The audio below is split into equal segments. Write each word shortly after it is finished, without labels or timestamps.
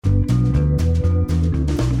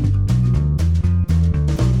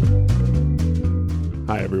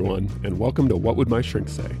Hi, everyone, and welcome to What Would My Shrink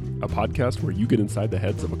Say, a podcast where you get inside the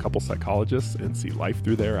heads of a couple psychologists and see life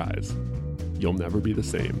through their eyes. You'll never be the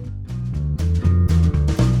same.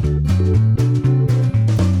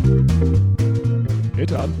 Hey,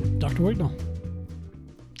 Todd. Dr. Wignall.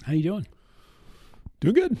 How you doing?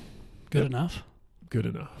 Doing good. Good enough? Good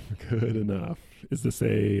enough. Good enough. Is this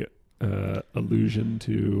a allusion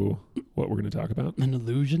to what we're going to talk about? An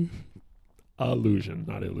illusion? Allusion,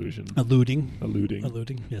 not illusion. Alluding,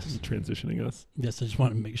 yes. Transitioning us. Yes, I just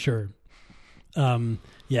want to make sure.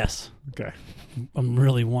 Yes. Okay. I'm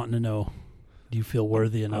really wanting to know, do you feel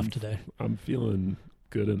worthy enough today? I'm feeling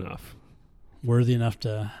good enough. Worthy enough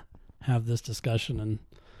to have this discussion and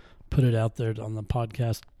put it out there on the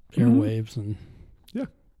podcast airwaves? And yeah,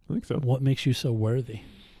 I think so. What makes you so worthy?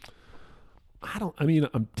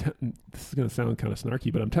 This is going to sound kind of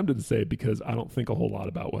snarky, but I'm tempted to say it because I don't think a whole lot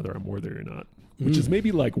about whether I'm worthy or not, which is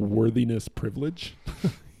maybe like worthiness privilege,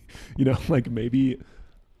 like maybe,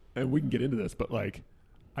 and we can get into this, but like,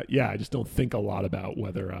 I just don't think a lot about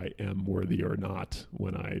whether I am worthy or not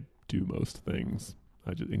when I do most things,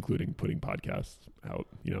 including putting podcasts out.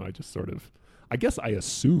 I just sort of, I guess I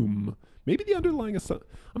assume maybe the underlying,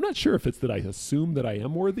 I'm not sure if it's that I assume that I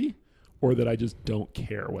am worthy or that I just don't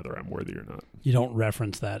care whether I'm worthy or not. You don't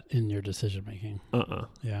reference that in your decision making.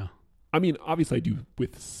 Yeah. I mean, obviously I do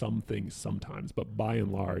with some things sometimes, but by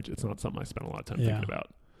and large, it's not something I spend a lot of time thinking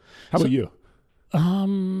about. How about you?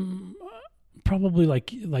 Probably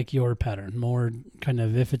like your pattern, more kind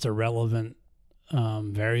of if it's a relevant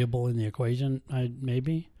variable in the equation,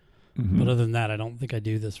 maybe. Mm-hmm. But other than that, I don't think I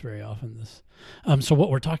do this very often. So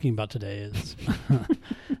what we're talking about today is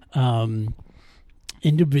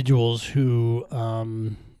individuals who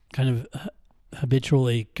kind of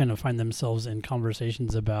habitually kind of find themselves in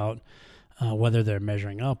conversations about whether they're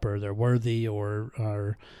measuring up or they're worthy or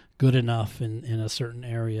are good enough in a certain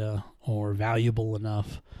area or valuable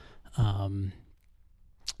enough.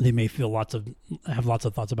 They may have lots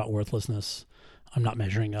of thoughts about worthlessness. I'm not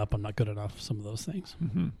measuring up. I'm not good enough. Some of those things.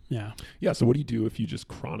 Mm-hmm. Yeah. Yeah. So what do you do if you just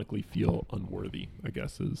chronically feel unworthy, I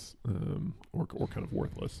guess is, or kind of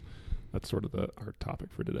worthless? That's sort of our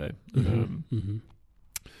topic for today.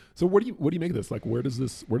 So what do you make of this? Like, where does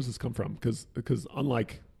this come from? Because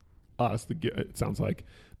unlike us, it sounds like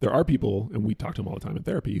there are people, and we talk to them all the time in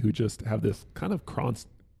therapy, who just have this kind of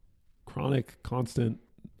chronic, constant,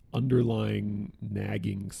 underlying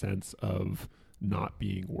nagging sense of not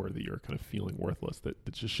being worthy or kind of feeling worthless that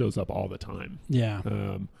just shows up all the time. Yeah.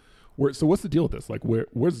 So what's the deal with this? Like, where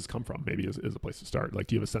does this come from? Maybe is a place to start. Like,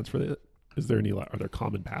 do you have a sense for that? Is there are there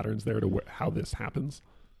common patterns there to how this happens?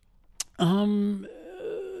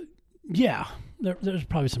 Yeah, there's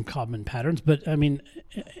probably some common patterns, but I mean,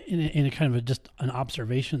 in a kind of just an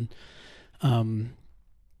observation,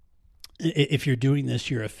 if you're doing this,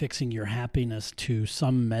 you're affixing your happiness to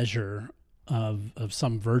some measure of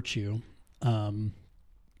some virtue, and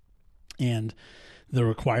the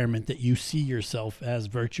requirement that you see yourself as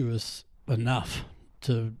virtuous enough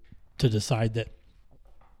to decide that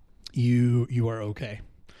you are okay,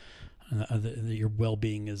 that your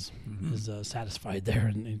well-being is satisfied there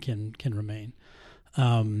and can remain,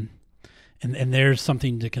 and there's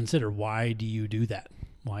something to consider. Why do you do that?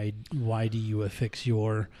 Why do you affix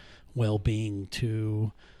your well-being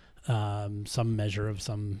to some measure of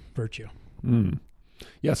some virtue?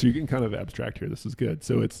 Yeah, so you're getting kind of abstract here. This is good.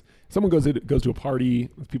 So it's someone goes to a party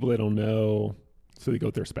with people they don't know, so they go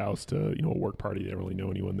with their spouse to a work party. They don't really know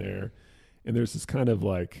anyone there, and there's this kind of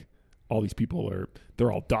like, all these people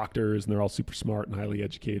they're all doctors and they're all super smart and highly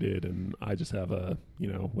educated, and I just have a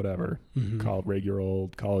whatever regular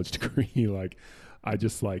old college degree. Like I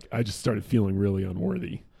just started feeling really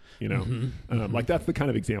unworthy. Like that's the kind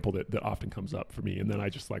of example that often comes up for me. And then I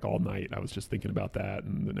just like all night I was just thinking about that,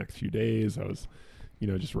 and the next few days I was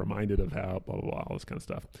just reminded of how blah blah blah, all this kind of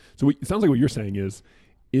stuff. So it sounds like what you're saying is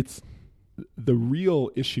it's the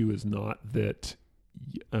real issue is not that.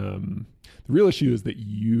 The real issue is that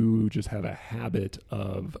you just have a habit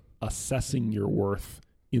of assessing your worth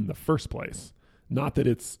in the first place. Not that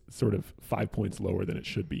it's sort of 5 points lower than it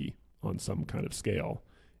should be on some kind of scale.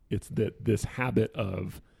 It's that this habit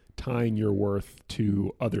of tying your worth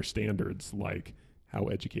to other standards, like how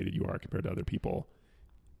educated you are compared to other people,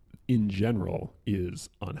 in general is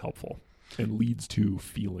unhelpful and leads to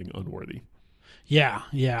feeling unworthy. Yeah.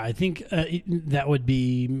 I think that would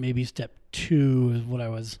be maybe step 2 is what I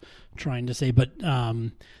was trying to say. But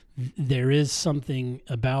there is something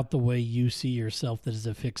about the way you see yourself that is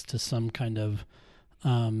affixed to some kind of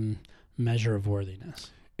measure of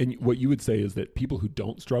worthiness. And what you would say is that people who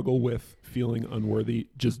don't struggle with feeling unworthy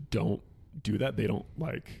just don't do that. They don't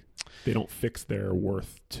they don't fix their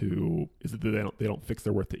worth to, is it that they don't fix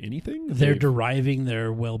their worth to anything? They're deriving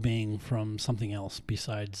their well-being from something else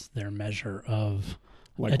besides their measure of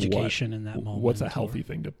like education in that moment. What's a healthy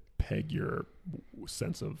thing to peg your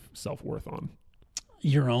sense of self-worth on?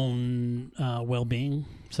 Your own well-being,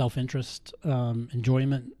 self-interest,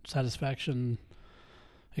 enjoyment, satisfaction,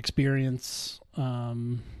 experience,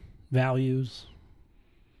 values.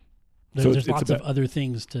 There's lots of other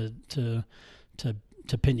things to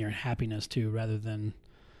pin your happiness to, rather than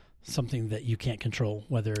something that you can't control,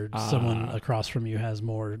 whether someone across from you has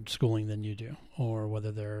more schooling than you do, or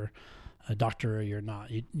whether they're a doctor or you're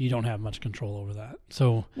not. You don't have much control over that.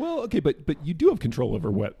 So, well, okay, but you do have control over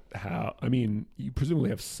you presumably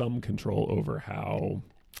have some control over how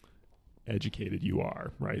educated you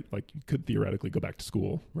are, right? Like, you could theoretically go back to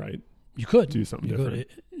school, right? You could do something different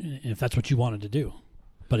if that's what you wanted to do.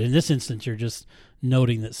 But in this instance, you're just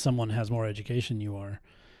noting that someone has more education than you are,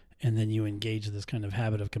 and then you engage this kind of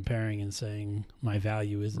habit of comparing and saying, my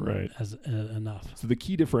value isn't enough. So the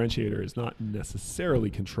key differentiator is not necessarily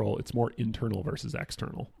control. It's more internal versus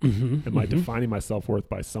external. Mm-hmm. Am I defining my self-worth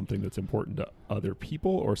by something that's important to other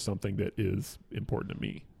people or something that is important to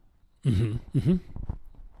me? Mm-hmm. Mm-hmm.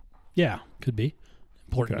 Yeah, could be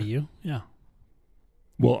important to you. Yeah.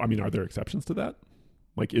 Well, I mean, are there exceptions to that?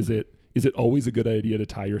 Like, is it always a good idea to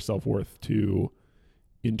tie your self-worth to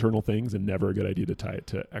internal things and never a good idea to tie it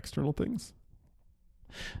to external things?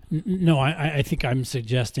 No, I think I'm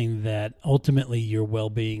suggesting that ultimately your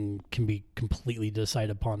well-being can be completely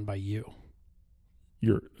decided upon by you.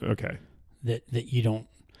 You're okay. That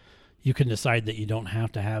you can decide that you don't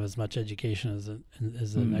have to have as much education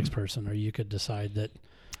as the next person, or you could decide that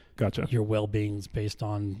Gotcha. Your well-being's based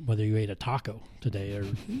on whether you ate a taco today or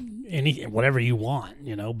whatever you want,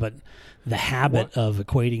 but the habit of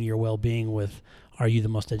equating your well-being with, are you the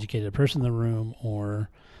most educated person in the room, or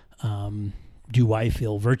do I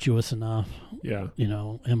feel virtuous enough? Yeah.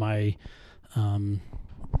 Am I,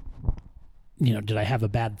 did I have a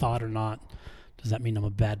bad thought or not? Does that mean I'm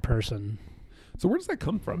a bad person? So where does that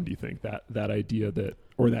come from, do you think, that idea that,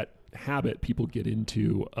 or that habit people get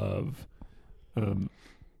into of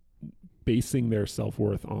basing their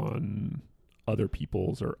self-worth on other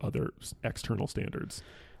people's or other external standards?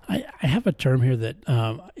 I have a term here that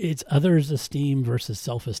it's others' esteem versus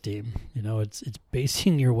self-esteem. It's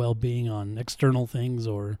basing your well-being on external things,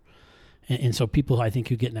 and so people, I think,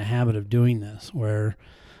 who get in a habit of doing this, where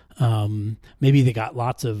maybe they got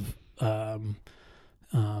lots of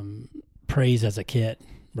praise as a kid,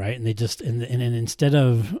 right? And they just and instead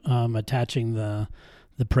of attaching the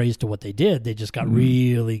praise to what they did, they just got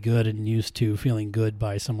really good and used to feeling good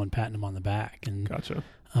by someone patting them on the back. And gotcha.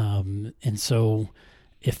 And so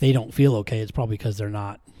if they don't feel okay, it's probably because they're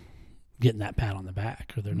not getting that pat on the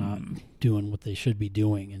back, or they're not doing what they should be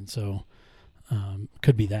doing. And so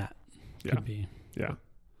could be that. Yeah. Could be. Yeah.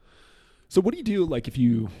 So what do you do, like,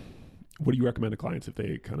 what do you recommend to clients if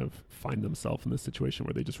they kind of find themselves in this situation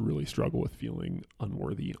where they just really struggle with feeling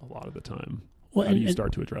unworthy a lot of the time? Well, how do you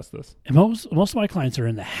start to address this? And most of my clients are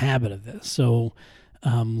in the habit of this. So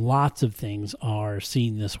lots of things are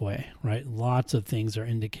seen this way, right? Lots of things are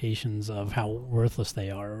indications of how worthless they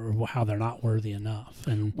are, or how they're not worthy enough.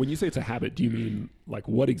 And when you say it's a habit, do you mean, like,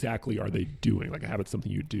 what exactly are they doing? Like, a habit's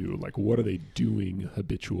something you do. Like, what are they doing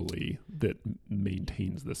habitually that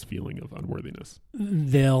maintains this feeling of unworthiness?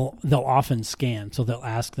 They'll often scan. So they'll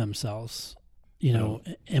ask themselves,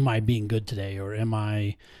 am I being good today? Or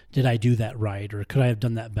did I do that right? Or could I have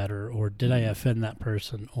done that better? Or did I offend that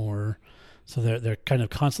person? Or, so they're kind of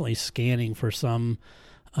constantly scanning for some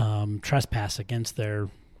trespass against their,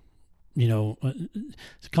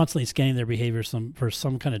 constantly scanning their behavior for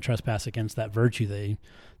some kind of trespass against that virtue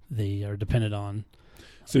they are dependent on.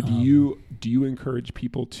 So do you encourage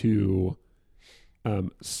people to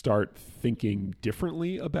start thinking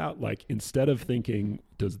differently about, like, instead of thinking,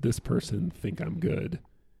 does this person think I'm good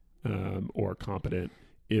or competent,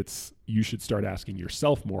 you should start asking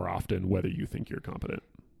yourself more often whether you think you're competent?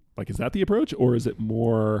 Like, is that the approach, or is it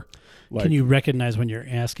more like, can you recognize when you're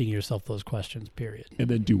asking yourself those questions, period? And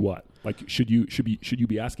then do what? Like, should you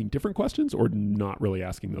be asking different questions, or not really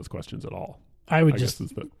asking those questions at all? I would just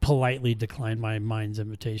politely decline my mind's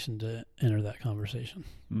invitation to enter that conversation.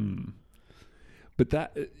 But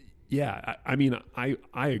that, I mean,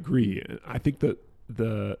 I agree. I think that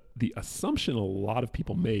the assumption a lot of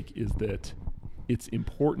people make is that it's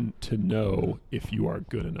important to know if you are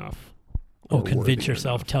good enough. Convince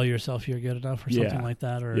yourself, tell yourself you're good enough, or something like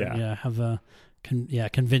that, or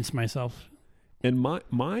convince myself. And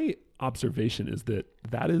my observation is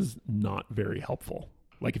that is not very helpful.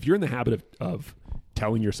 Like, if you're in the habit of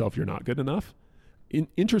telling yourself you're not good enough,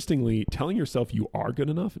 interestingly, telling yourself you are good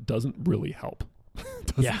enough doesn't really help.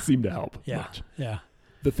 Doesn't seem to help much. Yeah.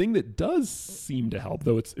 The thing that does seem to help,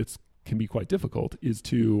 though it's can be quite difficult, is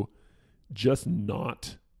to just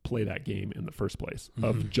not play that game in the first place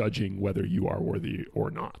of judging whether you are worthy or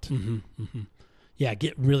not. Yeah,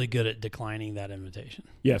 get really good at declining that invitation.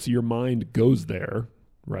 Yeah, so your mind goes there,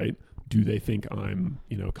 right? Do they think I'm,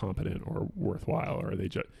 competent or worthwhile, or are they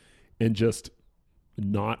just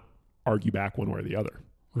not argue back one way or the other.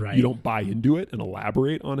 Right. You don't buy into it and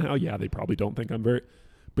elaborate on how, they probably don't think I'm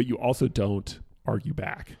but you also don't argue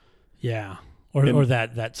back. Yeah. Or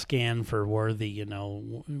that scan for worthy,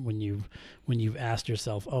 when you've asked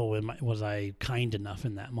yourself, was I kind enough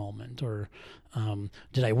in that moment, or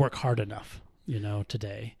did I work hard enough,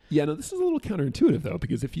 today? Yeah, no, this is a little counterintuitive though,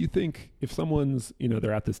 because if someone's,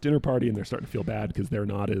 they're at this dinner party and they're starting to feel bad because they're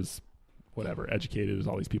not as educated as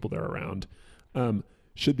all these people they're around,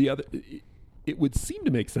 it would seem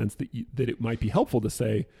to make sense that it might be helpful to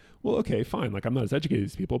say, well, okay, fine, like I'm not as educated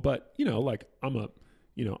as these people, but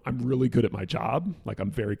I'm really good at my job. Like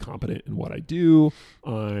I'm very competent in what I do.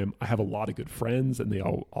 I have a lot of good friends and they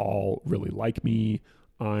all really like me.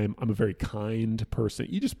 I'm a very kind person.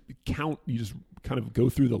 You just kind of go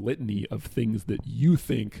through the litany of things that you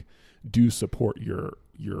think do support your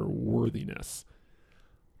worthiness.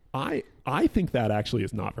 I think that actually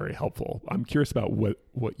is not very helpful. I'm curious about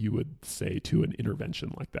what you would say to an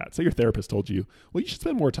intervention like that. Say your therapist told you, well, you should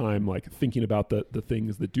spend more time like thinking about the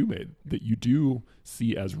things that you do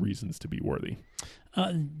see as reasons to be worthy.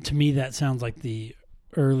 To me, that sounds like the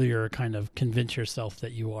earlier kind of convince yourself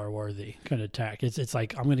that you are worthy kind of tack. It's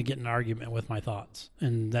like, I'm going to get in an argument with my thoughts.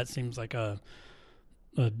 And that seems like a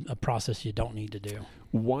process you don't need to do.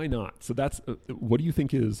 Why not? So that's what do you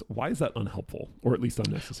think why is that unhelpful or at least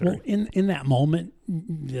unnecessary? Well, in that moment,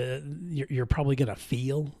 you're probably going to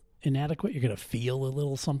feel inadequate. You're going to feel a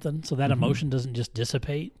little something. So that emotion doesn't just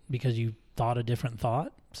dissipate because you thought a different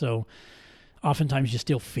thought. So oftentimes you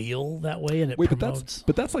still feel that way, and it promotes.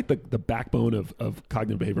 But that's like the backbone of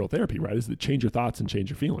cognitive behavioral therapy, right? Is to change your thoughts and change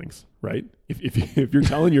your feelings, right? If you're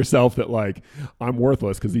telling yourself that like I'm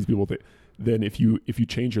worthless because these people think, then if you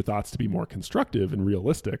change your thoughts to be more constructive and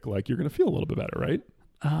realistic, like you're going to feel a little bit better, right?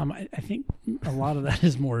 I think a lot of that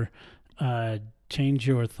is more change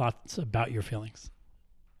your thoughts about your feelings.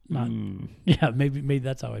 Yeah, maybe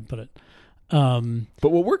that's how I'd put it. But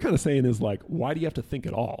what we're kind of saying is like, why do you have to think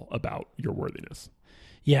at all about your worthiness?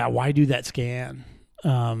 Yeah, why do that scan?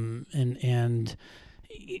 And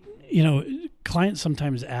clients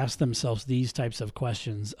sometimes ask themselves these types of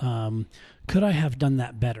questions. Could I have done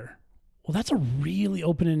that better? Well, that's a really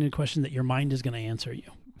open-ended question that your mind is going to answer you,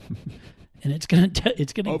 and it's going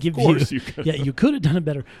to give you. You could have done it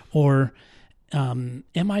better, or am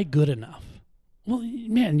I good enough? Well,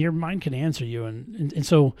 man, your mind can answer you, and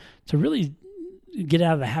so to really get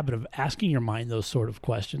out of the habit of asking your mind those sort of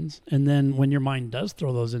questions, and then when your mind does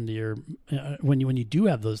throw those into your, when you do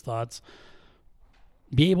have those thoughts,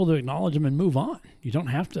 be able to acknowledge them and move on. You don't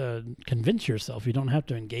have to convince yourself. You don't have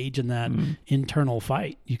to engage in that internal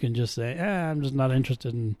fight. You can just say, I'm just not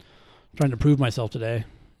interested in trying to prove myself today.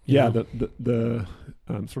 You know? The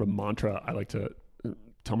sort of mantra I like to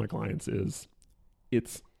tell my clients is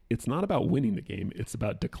it's not about winning the game. It's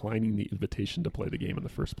about declining the invitation to play the game in the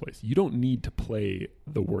first place. You don't need to play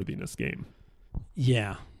the worthiness game.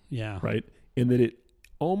 Yeah. Right? And that it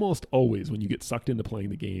almost always, when you get sucked into playing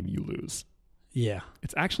the game, you lose. Yeah.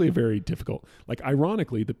 It's actually a very difficult, like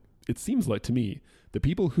ironically, it seems like to me, the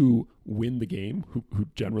people who win the game, who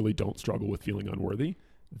generally don't struggle with feeling unworthy,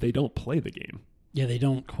 they don't play the game. Yeah, they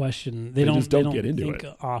don't question. They just don't get into think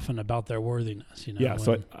it often about their worthiness. Yeah,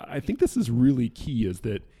 so I think this is really key, is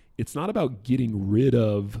that it's not about getting rid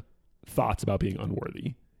of thoughts about being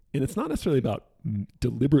unworthy. And it's not necessarily about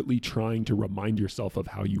deliberately trying to remind yourself of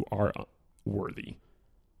how you are worthy.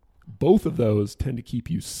 Both of those tend to keep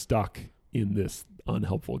you stuck in this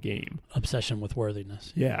unhelpful game. Obsession with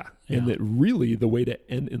worthiness. Yeah. And that really the way to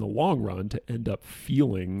end in the long run, to end up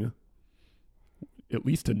feeling, at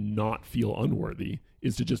least to not feel unworthy,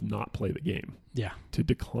 is to just not play the game. Yeah. To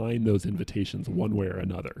decline those invitations one way or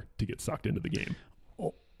another to get sucked into the game.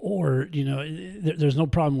 Or, there's no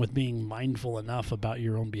problem with being mindful enough about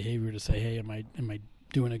your own behavior to say, hey, am I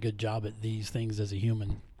doing a good job at these things as a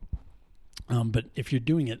human? But if you're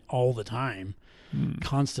doing it all the time,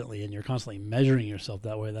 constantly, and you're constantly measuring yourself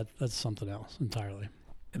that way, that's something else entirely.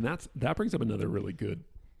 And that brings up another really good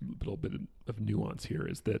little bit of nuance here,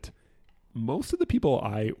 is that most of the people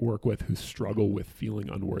I work with who struggle with feeling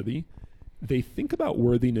unworthy, they think about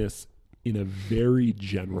worthiness in a very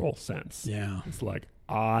general sense. Yeah. It's like,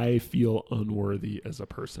 I feel unworthy as a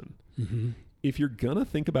person. Mm-hmm. if you're going to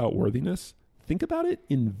think about worthiness, think about it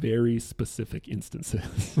in very specific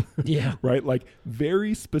instances. Yeah. Right? Like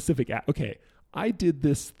very specific. Okay, I did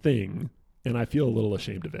this thing and I feel a little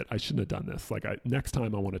ashamed of it. I shouldn't have done this. Like next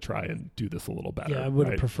time I want to try and do this a little better. Yeah, I would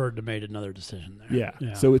have preferred to made another decision there.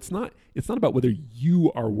 Yeah. So it's not about whether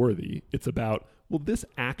you are worthy. It's about, well, this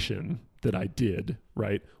action that I did,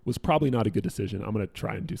 right, was probably not a good decision. I'm going to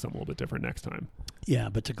try and do something a little bit different next time. Yeah,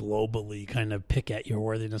 but to globally kind of pick at your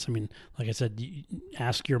worthiness, I mean, like I said,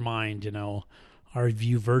 ask your mind, are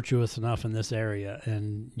you virtuous enough in this area?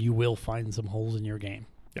 And you will find some holes in your game.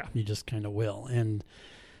 Yeah. You just kind of will. And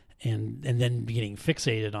then getting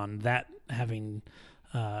fixated on that, having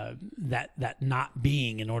that not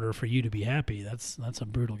being in order for you to be happy, that's a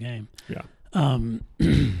brutal game. Yeah.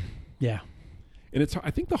 Yeah. And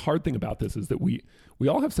I think the hard thing about this is that we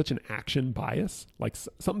all have such an action bias. Like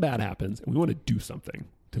something bad happens and we want to do something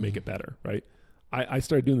to make it better, right? I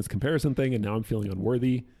started doing this comparison thing and now I'm feeling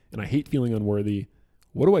unworthy and I hate feeling unworthy.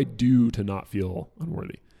 What do I do to not feel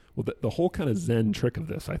unworthy? Well, the whole kind of Zen trick of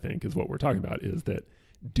this, I think, is what we're talking about, is that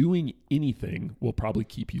doing anything will probably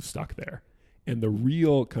keep you stuck there. And the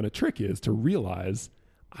real kind of trick is to realize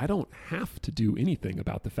I don't have to do anything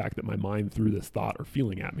about the fact that my mind threw this thought or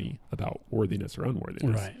feeling at me about worthiness or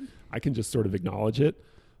unworthiness. Right. I can just sort of acknowledge it,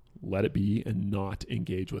 let it be, and not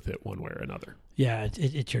engage with it one way or another. Yeah,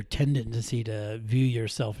 it's your tendency to view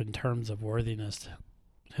yourself in terms of worthiness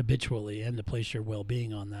habitually and to place your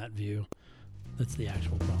well-being on that view. That's the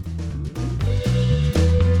actual problem.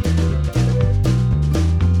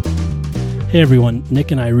 Hey everyone,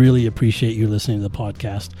 Nick and I really appreciate you listening to the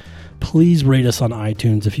podcast. Please rate us on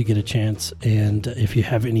iTunes if you get a chance, and if you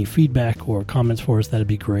have any feedback or comments for us, that'd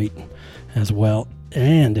be great as well.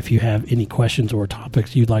 And if you have any questions or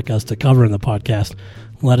topics you'd like us to cover in the podcast,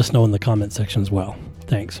 let us know in the comment section as well.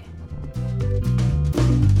 Thanks.